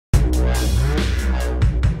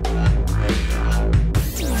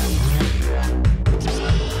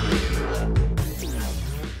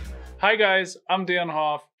Hi guys, I'm Dan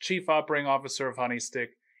Hoff, Chief Operating Officer of HoneyStick,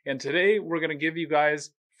 and today we're going to give you guys,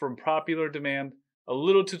 from popular demand, a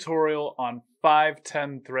little tutorial on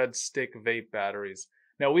 510 thread stick vape batteries.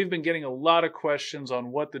 Now we've been getting a lot of questions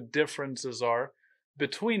on what the differences are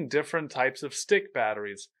between different types of stick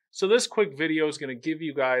batteries. So this quick video is going to give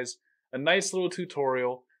you guys a nice little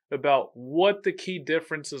tutorial about what the key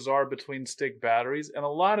differences are between stick batteries, and a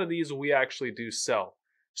lot of these we actually do sell.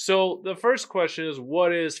 So the first question is,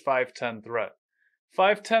 what is 510 thread?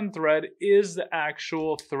 510 thread is the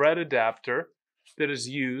actual thread adapter that is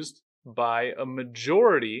used by a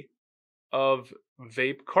majority of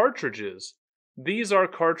vape cartridges. These are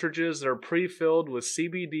cartridges that are pre-filled with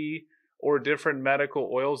CBD or different medical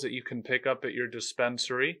oils that you can pick up at your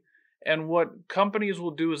dispensary. And what companies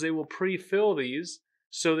will do is they will pre-fill these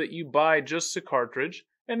so that you buy just a cartridge,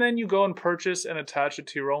 and then you go and purchase and attach it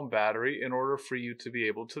to your own battery in order for you to be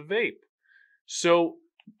able to vape. So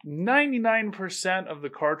 99% of the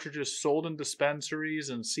cartridges sold in dispensaries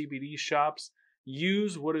and CBD shops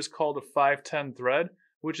use what is called a 510 thread,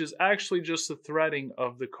 which is actually just the threading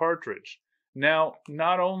of the cartridge. Now,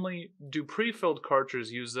 not only do pre-filled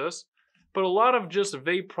cartridges use this, but a lot of just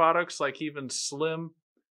vape products, like even slim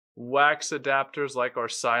wax adapters like our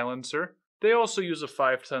silencer, they also use a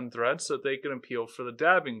 510 thread so that they can appeal for the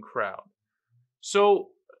dabbing crowd. So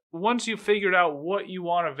once you've figured out what you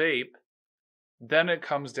want to vape, then it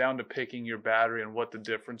comes down to picking your battery and what the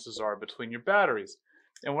differences are between your batteries.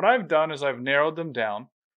 And what I've done is I've narrowed them down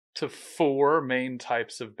to 4 main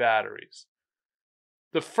types of batteries.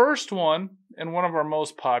 The first one, and one of our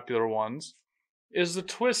most popular ones, is the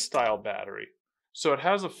twist style battery. So it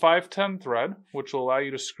has a 510 thread, which will allow you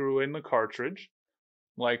to screw in the cartridge,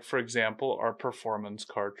 like for example our performance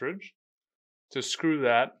cartridge, to screw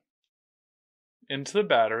that into the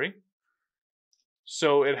battery.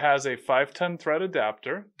 So it has a 510 thread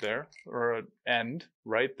adapter there, or an end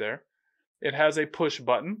right there. It has a push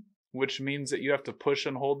button, which means that you have to push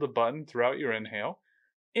and hold the button throughout your inhale.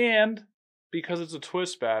 And because it's a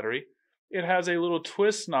twist battery, it has a little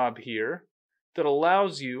twist knob here that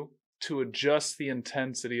allows you to adjust the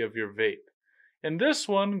intensity of your vape. And this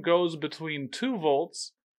one goes between 2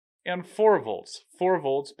 volts and 4 volts. 4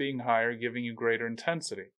 volts being higher, giving you greater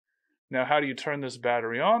intensity. Now, how do you turn this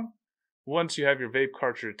battery on? Once you have your vape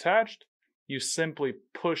cartridge attached, you simply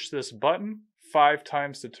push this button 5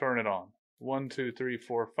 times to turn it on. 1, 2, 3,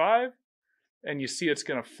 4, 5. And you see it's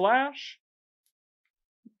going to flash.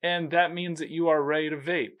 And that means that you are ready to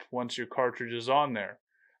vape once your cartridge is on there.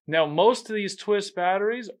 Now, most of these twist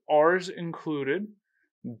batteries, ours included,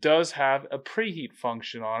 does have a preheat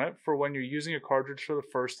function on it for when you're using a cartridge for the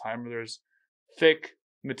first time, or there's thick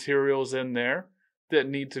materials in there that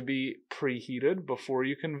need to be preheated before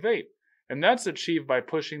you can vape. And that's achieved by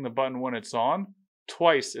pushing the button when it's on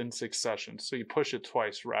twice in succession. So you push it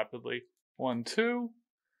twice rapidly. 1, 2,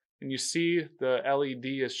 and you see the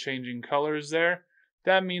LED is changing colors there.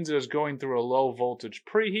 That means it is going through a low voltage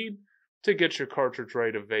preheat to get your cartridge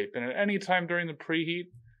ready to vape. And at any time during the preheat,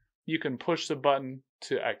 you can push the button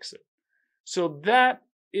to exit. So that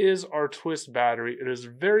is our twist battery. It is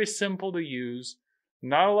very simple to use,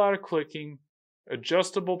 not a lot of clicking,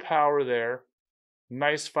 adjustable power there,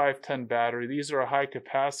 nice 510 battery. These are a high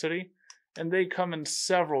capacity, and they come in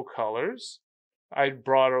several colors. I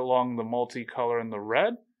brought along the multicolor and the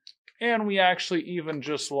red, and we actually even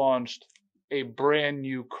just launched a brand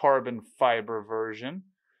new carbon fiber version,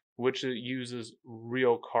 which it uses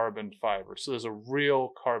real carbon fiber. So there's a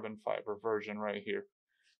real carbon fiber version right here.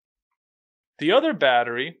 The other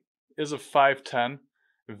battery is a 510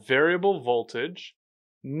 variable voltage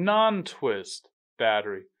non-twist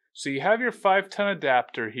battery. So you have your 510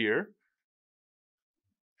 adapter here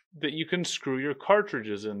that you can screw your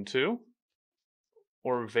cartridges into,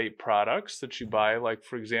 or vape products that you buy, like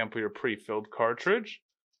for example your pre-filled cartridge.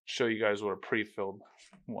 Show you guys what a pre-filled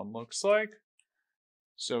one looks like.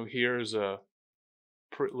 So here's a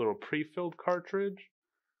little pre-filled cartridge.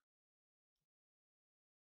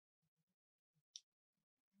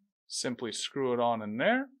 Simply screw it on in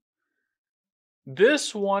there.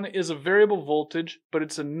 This one is a variable voltage, but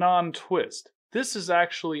it's a non-twist. This is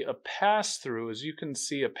actually a pass-through. As you can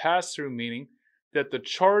see, a pass-through meaning that the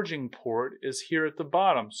charging port is here at the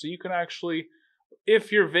bottom. So you can actually,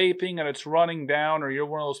 if you're vaping and it's running down, or you're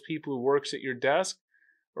one of those people who works at your desk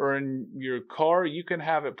or in your car, you can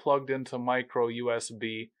have it plugged into micro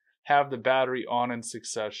USB, have the battery on in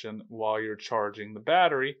succession while you're charging the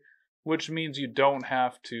battery, which means you don't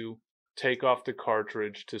have to take off the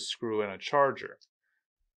cartridge to screw in a charger.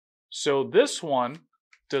 So this one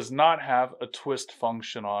does not have a twist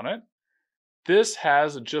function on it. This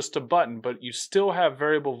has just a button, but you still have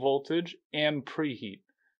variable voltage and preheat.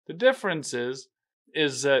 The difference is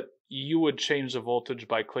that you would change the voltage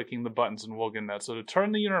by clicking the buttons, and we'll get into that. So to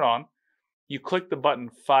turn the unit on, you click the button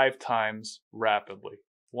 5 times rapidly.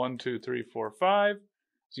 1, 2, 3, 4, 5.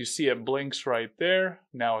 So you see it blinks right there.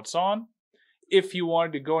 Now it's on. If you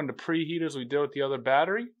wanted to go into preheat as we did with the other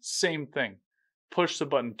battery, same thing. Push the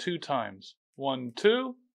button 2 times. 1,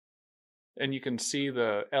 2. And you can see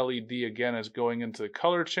the LED again is going into the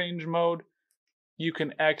color change mode. You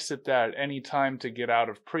can exit that at any time to get out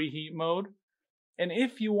of preheat mode. And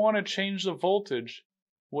if you want to change the voltage,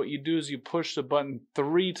 what you do is you push the button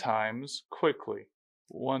 3 times quickly.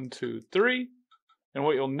 1, 2, 3. And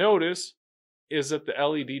what you'll notice is that the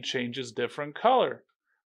LED changes different color.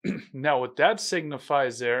 Now what that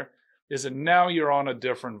signifies there is that now you're on a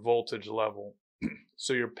different voltage level.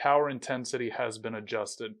 So your power intensity has been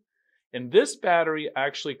adjusted. And this battery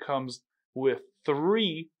actually comes with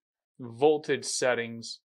 3 voltage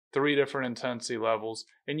settings, 3 different intensity levels,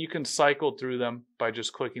 and you can cycle through them by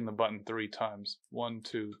just clicking the button 3 times. 1,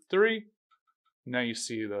 2, 3. Now you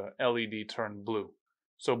see the LED turn blue.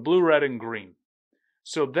 So blue, red, and green.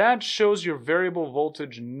 So that shows your variable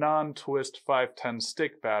voltage non-twist 510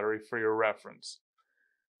 stick battery for your reference.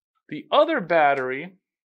 The other battery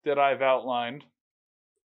that I've outlined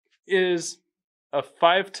is a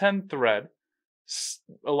 510 thread.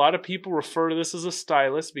 A lot of people refer to this as a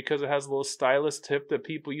stylus because it has a little stylus tip that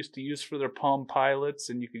people used to use for their Palm Pilots,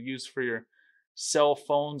 and you could use for your cell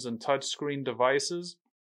phones and touchscreen devices.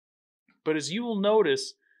 But as you will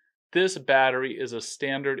notice, this battery is a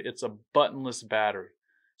standard, it's a buttonless battery.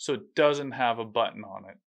 So it doesn't have a button on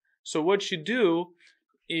it. So what you do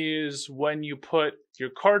is when you put your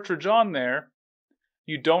cartridge on there,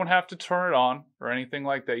 you don't have to turn it on or anything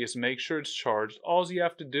like that. You just make sure it's charged. All you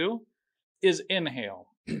have to do is inhale.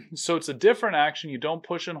 So it's a different action. You don't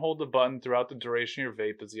push and hold the button throughout the duration of your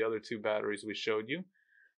vape as the other 2 batteries we showed you.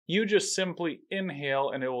 You just simply inhale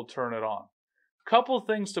and it will turn it on. Couple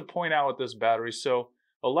things to point out with this battery. So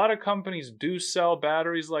a lot of companies do sell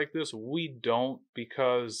batteries like this. We don't,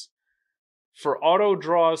 because for auto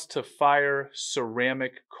draws to fire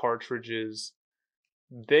ceramic cartridges,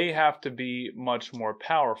 they have to be much more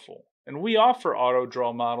powerful. And we offer auto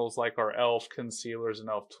draw models like our ELF concealers and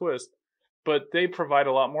ELF twist, but they provide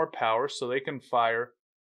a lot more power, so they can fire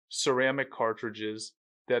ceramic cartridges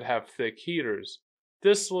that have thick heaters.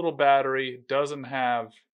 This little battery doesn't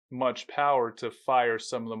have much power to fire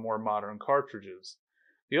some of the more modern cartridges.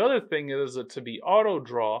 The other thing is that to be auto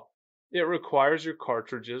draw, it requires your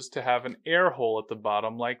cartridges to have an air hole at the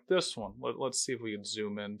bottom like this one. Let's see if we can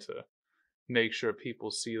zoom in to make sure people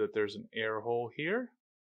see that there's an air hole here.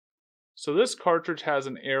 So this cartridge has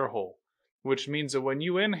an air hole, which means that when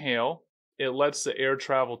you inhale, it lets the air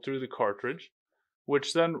travel through the cartridge,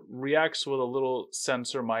 which then reacts with a little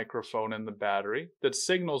sensor microphone in the battery that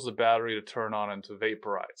signals the battery to turn on and to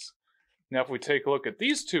vaporize. Now if we take a look at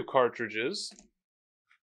these 2 cartridges,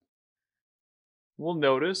 we'll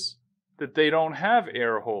notice that they don't have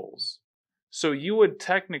air holes. So you would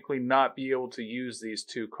technically not be able to use these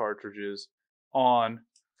 2 cartridges on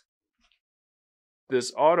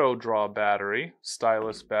this auto draw battery,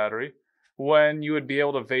 stylus battery, when you would be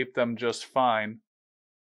able to vape them just fine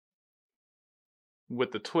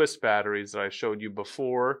with the twist batteries that I showed you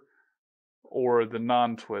before, or the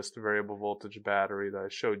non-twist variable voltage battery that I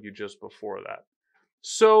showed you just before that.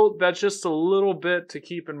 So that's just a little bit to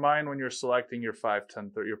keep in mind when you're selecting your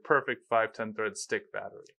your perfect 510 thread stick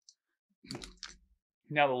battery.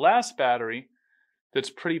 Now the last battery that's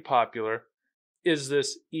pretty popular is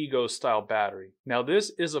this Ego style battery. Now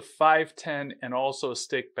this is a 510 and also a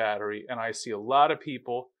stick battery, and I see a lot of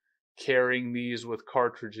people carrying these with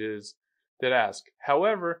cartridges that ask.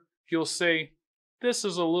 However, you'll say this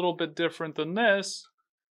is a little bit different than this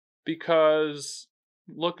because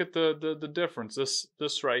look at the difference.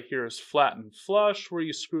 This right here is flat and flush where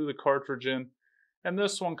you screw the cartridge in, and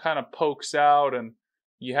this one kind of pokes out and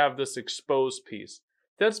you have this exposed piece.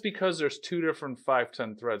 That's because there's 2 different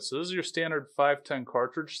 510 threads. So this is your standard 510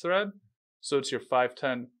 cartridge thread. So it's your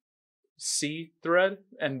 510C thread.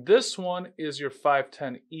 And this one is your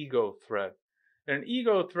 510 Ego thread. And an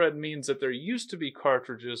Ego thread means that there used to be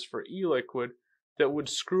cartridges for e-liquid that would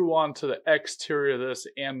screw onto the exterior of this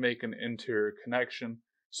and make an interior connection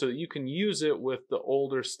so that you can use it with the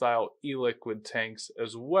older style e-liquid tanks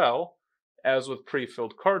as well as with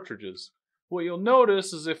pre-filled cartridges. What you'll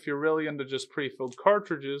notice is if you're really into just pre-filled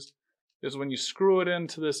cartridges is when you screw it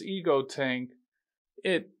into this Ego tank,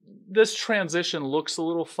 this transition looks a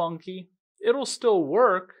little funky. It'll still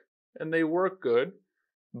work, and they work good,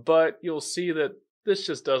 but you'll see that This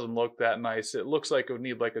just doesn't look that nice. It looks like it would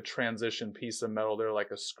need like a transition piece of metal there,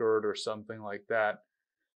 like a skirt or something like that.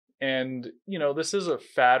 And, you know, this is a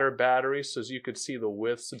fatter battery, so as you could see, the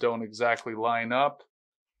widths don't exactly line up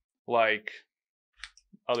like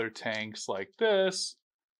other tanks like this.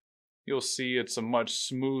 You'll see it's a much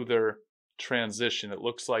smoother transition. It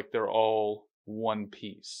looks like they're all one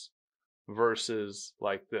piece versus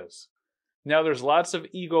like this. Now there's lots of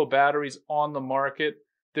Ego batteries on the market.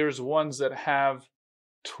 There's ones that have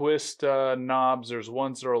twist knobs. There's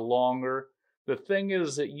ones that are longer. The thing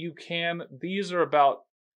is that these are about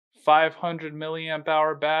 500 milliamp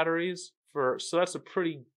hour batteries so that's a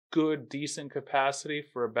pretty good, decent capacity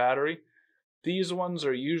for a battery. These ones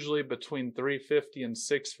are usually between 350 and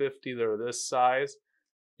 650. They're this size.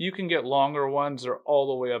 You can get longer ones. They're all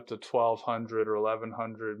the way up to 1200 or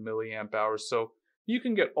 1100 milliamp hours. So you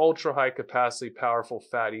can get ultra high capacity, powerful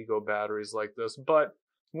fat Ego batteries like this. But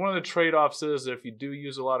one of the trade-offs is that if you do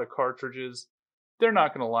use a lot of cartridges, they're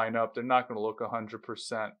not going to line up. They're not going to look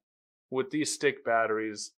 100%. With these stick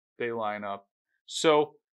batteries, they line up.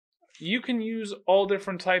 So you can use all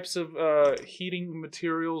different types of heating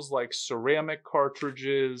materials like ceramic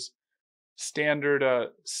cartridges, standard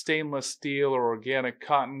stainless steel or organic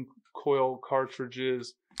cotton coil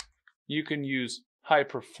cartridges. You can use high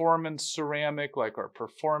performance ceramic like our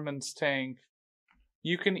performance tank.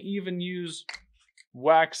 You can even use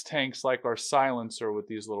wax tanks like our silencer with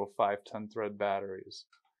these little 510 thread batteries.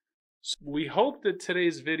 So we hope that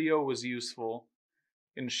today's video was useful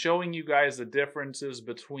in showing you guys the differences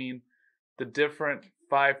between the different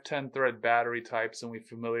 510 thread battery types, and we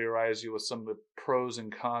familiarize you with some of the pros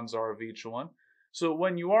and cons are of each one. So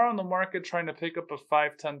when you are on the market trying to pick up a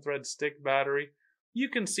 510 thread stick battery, you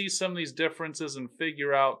can see some of these differences and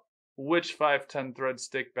figure out which 510 thread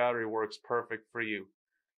stick battery works perfect for you.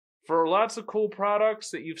 For lots of cool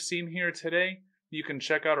products that you've seen here today, you can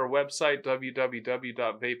check out our website,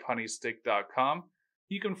 www.vapehoneystick.com.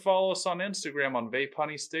 You can follow us on Instagram on Vape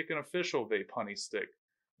HoneyStick and official Vape HoneyStick.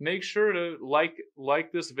 Make sure to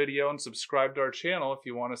like this video and subscribe to our channel if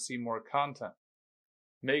you want to see more content.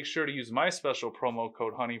 Make sure to use my special promo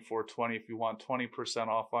code HONEY420 if you want 20%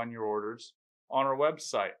 off on your orders on our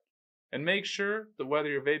website. And make sure that whether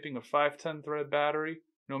you're vaping a 510 thread battery,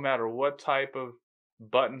 no matter what type of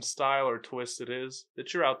button style or twist it is,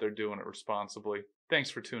 that you're out there doing it responsibly. Thanks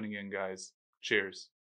for tuning in, guys. Cheers.